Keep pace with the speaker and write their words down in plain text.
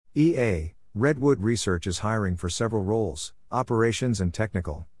EA, Redwood Research is hiring for several roles, operations and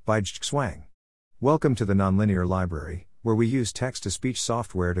technical, by JJXWang. Welcome to the Nonlinear Library, where we use text-to-speech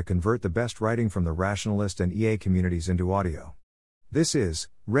software to convert the best writing from the rationalist and EA communities into audio. This is,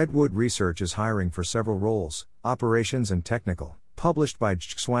 Redwood Research is hiring for several roles, operations and technical, published by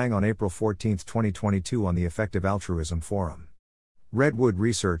JJXWang on April 14, 2022 on the Effective Altruism Forum. Redwood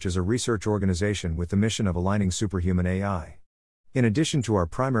Research is a research organization with the mission of aligning superhuman AI. In addition to our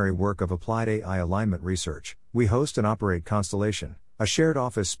primary work of applied AI alignment research, we host and operate Constellation, a shared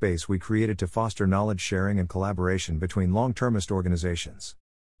office space we created to foster knowledge sharing and collaboration between long-termist organizations.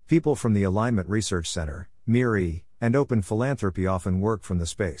 People from the Alignment Research Center, MIRI, and Open Philanthropy often work from the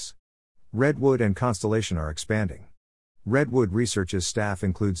space. Redwood and Constellation are expanding. Redwood Research's staff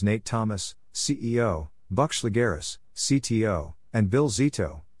includes Nate Thomas, CEO, Buck Schlegeris, CTO, and Bill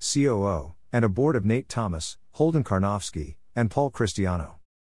Zito, COO, and a board of Nate Thomas, Holden Karnofsky, and Paul Cristiano.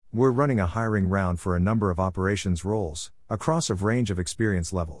 We're running a hiring round for a number of operations roles, across a range of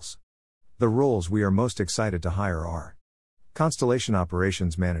experience levels. The roles we are most excited to hire are Constellation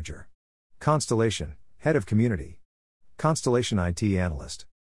Operations Manager, Constellation, Head of Community, Constellation IT Analyst,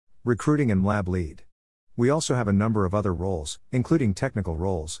 Recruiting and Lab Lead. We also have a number of other roles, including technical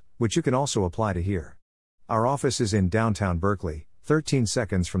roles, which you can also apply to here. Our office is in downtown Berkeley, 13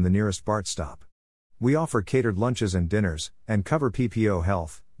 seconds from the nearest BART stop. We offer catered lunches and dinners, and cover PPO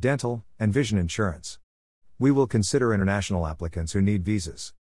health, dental, and vision insurance. We will consider international applicants who need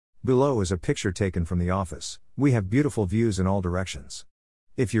visas. Below is a picture taken from the office. We have beautiful views in all directions.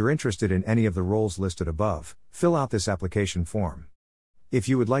 If you're interested in any of the roles listed above, fill out this application form. If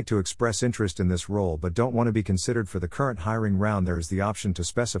you would like to express interest in this role but don't want to be considered for the current hiring round, there is the option to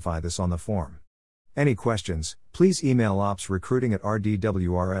specify this on the form. Any questions, please email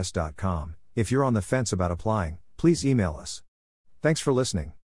opsrecruiting@rdwrs.com. If you're on the fence about applying, please email us. Thanks for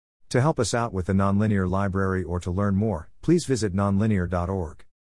listening. To help us out with the Nonlinear Library or to learn more, please visit nonlinear.org.